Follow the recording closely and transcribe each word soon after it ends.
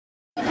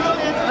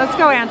Let's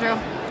go, Andrew.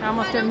 I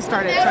almost didn't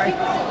start it, sorry.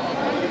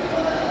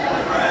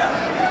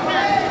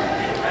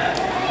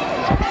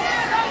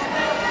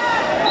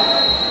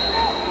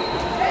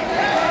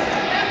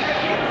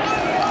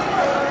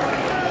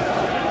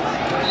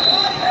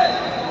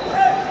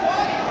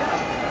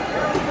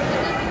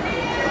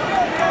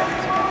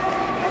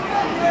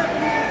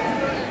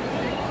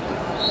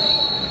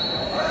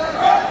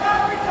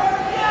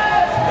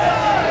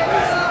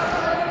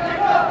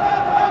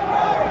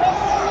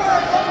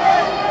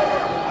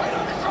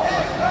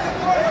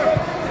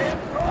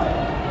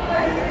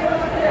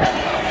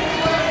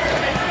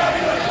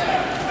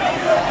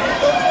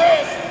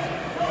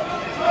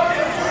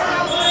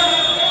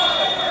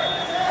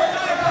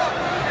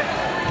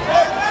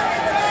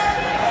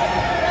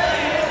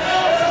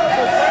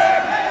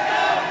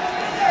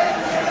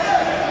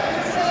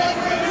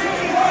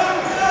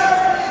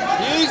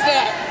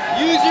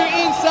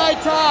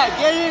 Tie.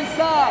 Get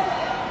inside.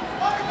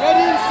 Get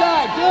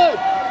inside. Good.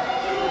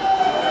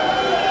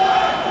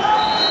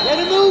 Get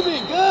it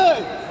moving.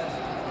 Good.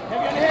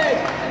 Heavy on the head.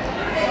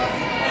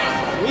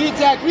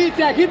 Re-attack.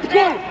 Re-attack. Hit the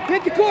corner.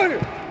 Hit the corner.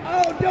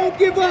 Oh, don't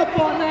give up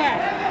on that.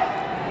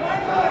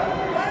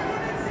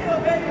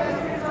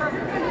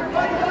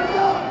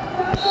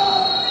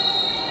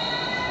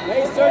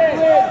 Hey,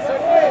 circle in.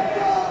 Circle in.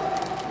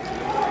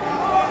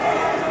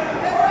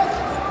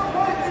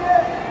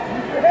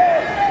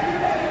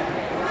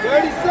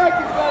 30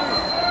 seconds, buddy.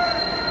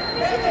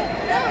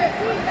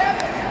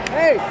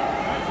 Hey.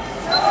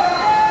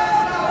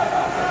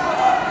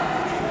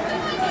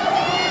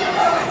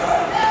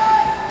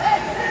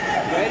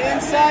 Get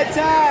inside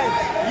time.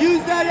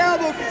 Use that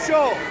elbow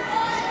control.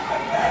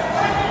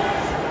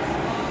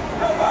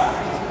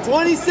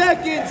 20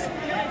 seconds.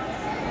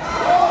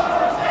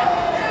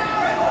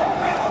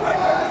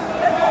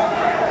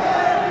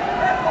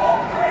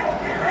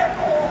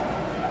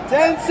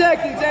 10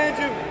 seconds,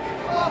 Andrew.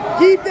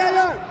 Keep that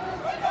up.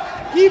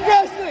 Keep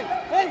wrestling.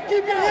 Hey,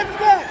 keep your hips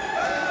back.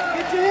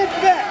 Get your hips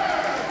back.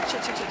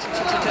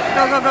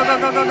 Go, go, go, go,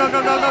 go, go, go,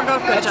 go, go, go, go.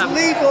 Good That's job.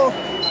 illegal.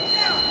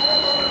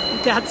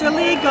 That's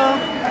illegal.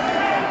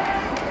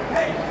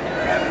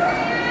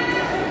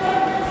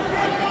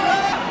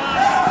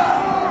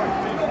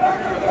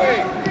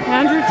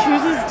 Andrew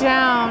chooses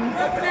down.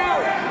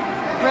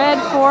 Red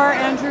 4,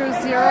 Andrew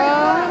 0.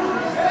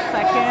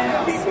 Second.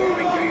 Keep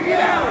moving till you get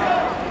out.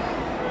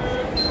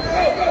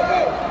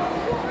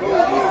 Go.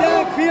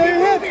 Clear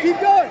your hips. Keep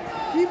going.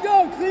 Keep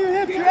going. Clear your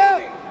hips. You're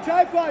out.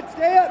 Tripod.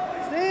 Stay up.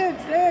 Stay in.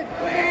 Stay in.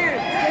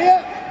 Stay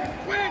up.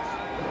 Switch.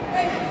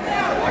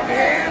 Watch your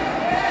hands.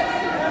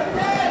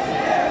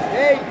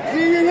 Hey,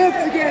 clear your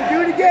hips again. Do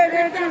it again,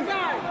 Andrew.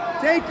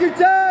 Take your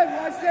time.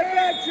 Watch that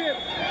back trip.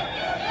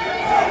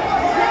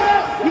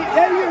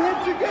 Hey, your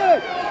hips are good.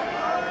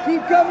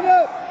 Keep coming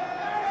up.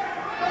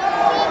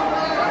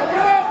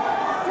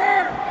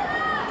 Turn.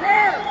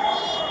 Turn.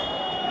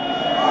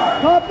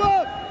 Pop up.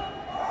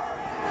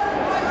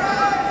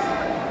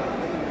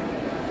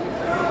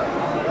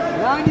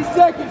 90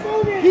 seconds.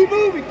 Keep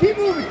moving. Keep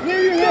moving.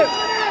 Clear your hips.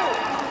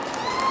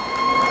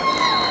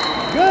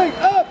 Good.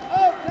 Up.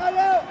 Up. Not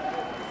out.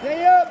 Stay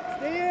up.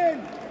 Stay in.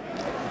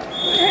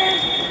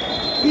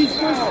 He's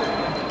pushing.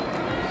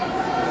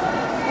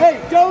 Hey,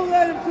 don't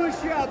let him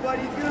push you out,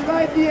 buddy. He's going to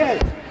ride the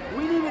edge.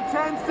 We need a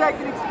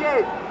 10-second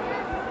escape.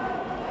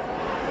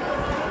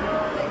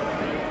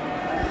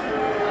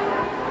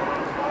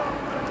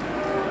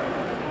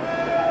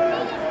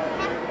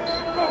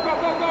 Go, go,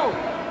 go, go.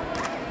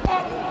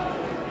 Up.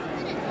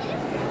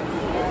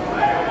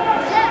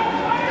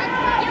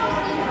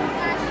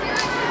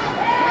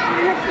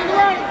 Hips to the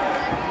right.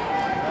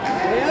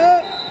 Stay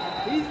up.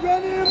 He's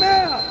running him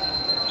out.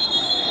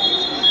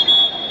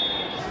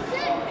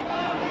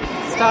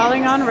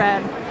 Stalling on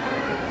red.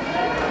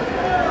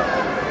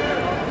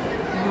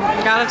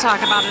 We gotta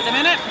talk about it a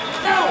minute.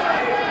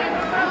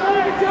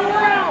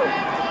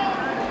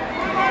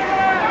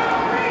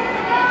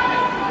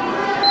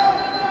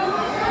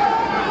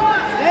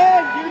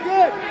 Ed, you're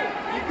good.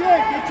 You're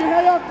good. Get your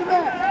head off the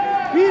mat.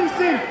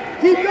 Peterson,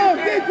 keep going.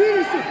 Big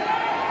Peterson.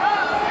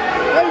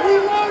 Hey,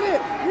 reload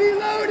it.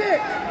 Reload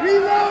it.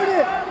 Reload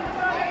it.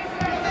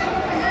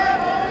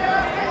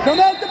 Come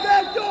out the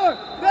back door.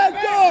 Back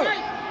door.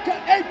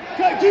 Hey,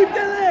 keep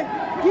the leg.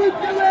 Keep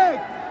the leg.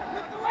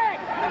 Lift the leg.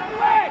 Lift the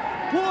leg.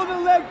 Pull the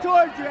leg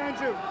towards you,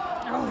 Andrew.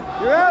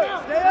 You're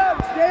out. Stay up.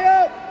 Stay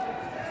up.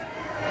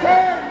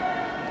 Turn.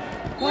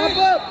 Pop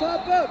up.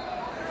 Pop up.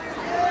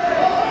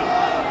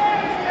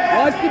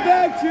 Watch the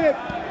back trip.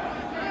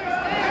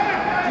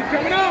 Keep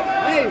coming up.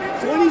 Hey,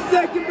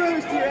 20-second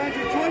burst here,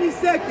 Andrew. 20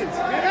 seconds.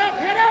 Head up.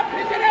 Head up.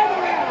 Hit that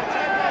elbow out.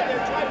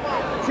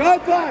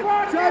 Tripod.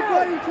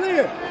 Tripod and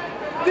clear.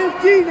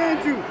 15,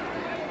 Andrew.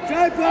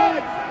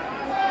 Tripod.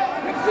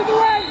 Next to the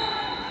right.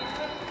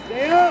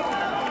 Stay up.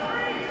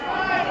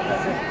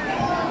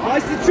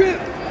 Watch the trip.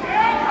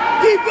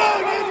 Keep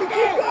going, Andrew.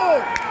 Keep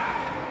going.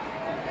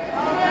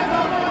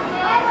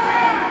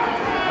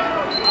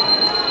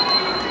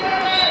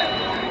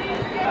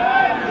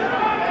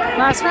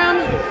 Last round,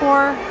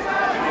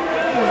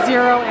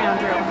 4-0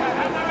 Andrew.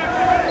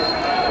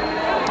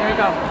 There you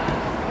go.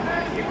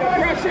 Keep the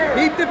pressure.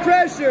 Keep the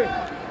pressure.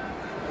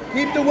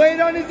 Keep the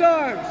weight on his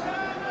arms.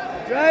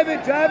 Drive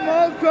it. Drive him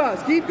all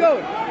across. Keep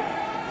going.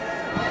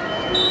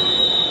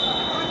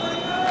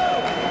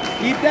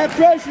 Keep that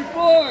pressure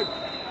forward.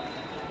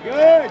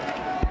 Good.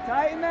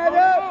 Tighten that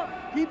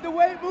up. Keep the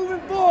weight moving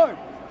forward.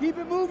 Keep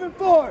it moving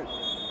forward.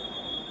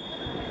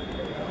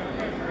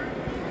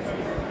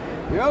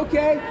 You're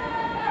okay.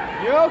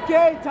 You're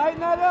okay. Tighten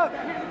that up.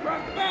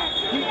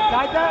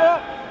 Tighten that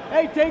up.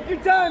 Hey, take your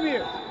time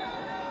here.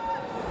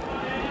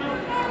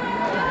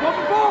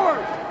 Moving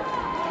forward.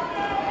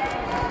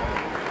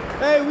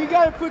 Hey, we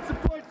got to put some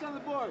points on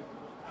the board.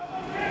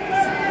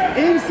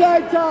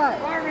 Inside tie.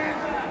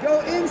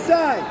 Go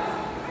inside.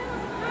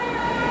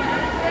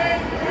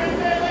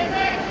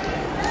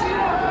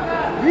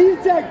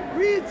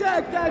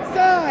 Re-attack that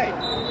side.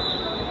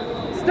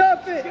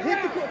 Stuff it.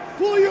 Hit the,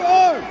 pull your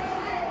arm.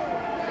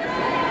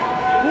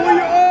 Pull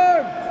your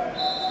arm.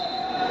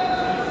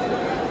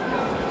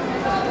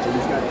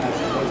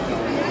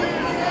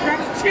 Grab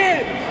his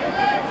chin.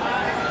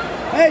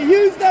 Hey,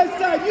 use that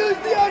side. Use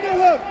the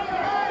underhook.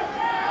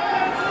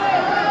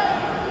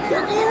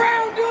 Circle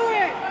around. Do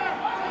it.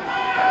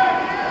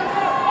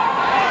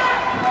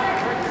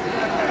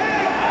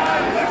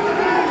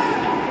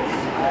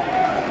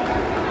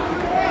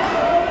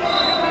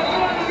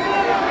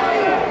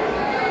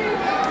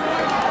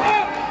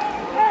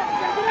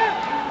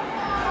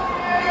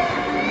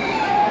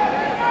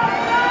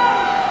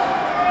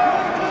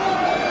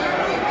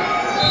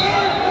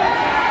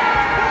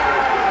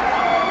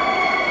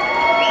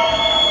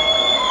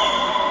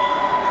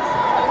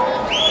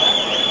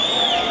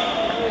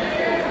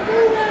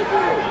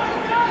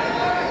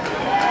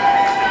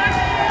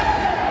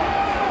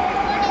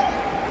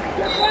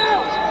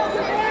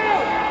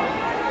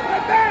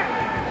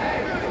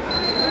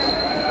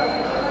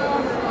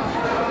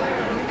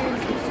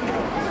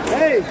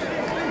 Hey,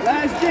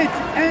 last ditch,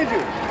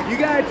 Andrew. You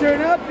gotta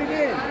turn up and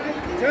in.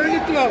 Turn the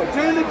throw,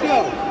 turn the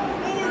throw.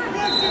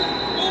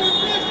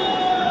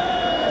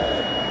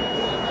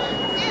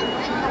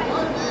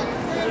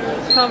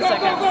 Twelve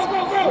seconds.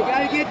 You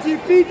gotta get to your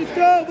feet to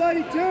throw,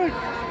 buddy. Turn.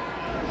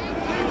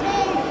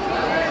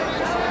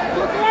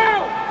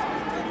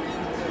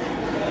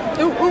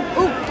 Ooh, ooh,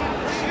 ooh.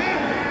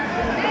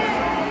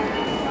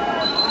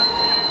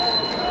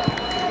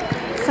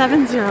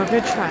 7-0.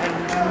 Good try.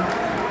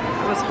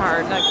 It was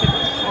hard. That kid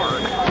was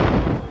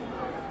hard.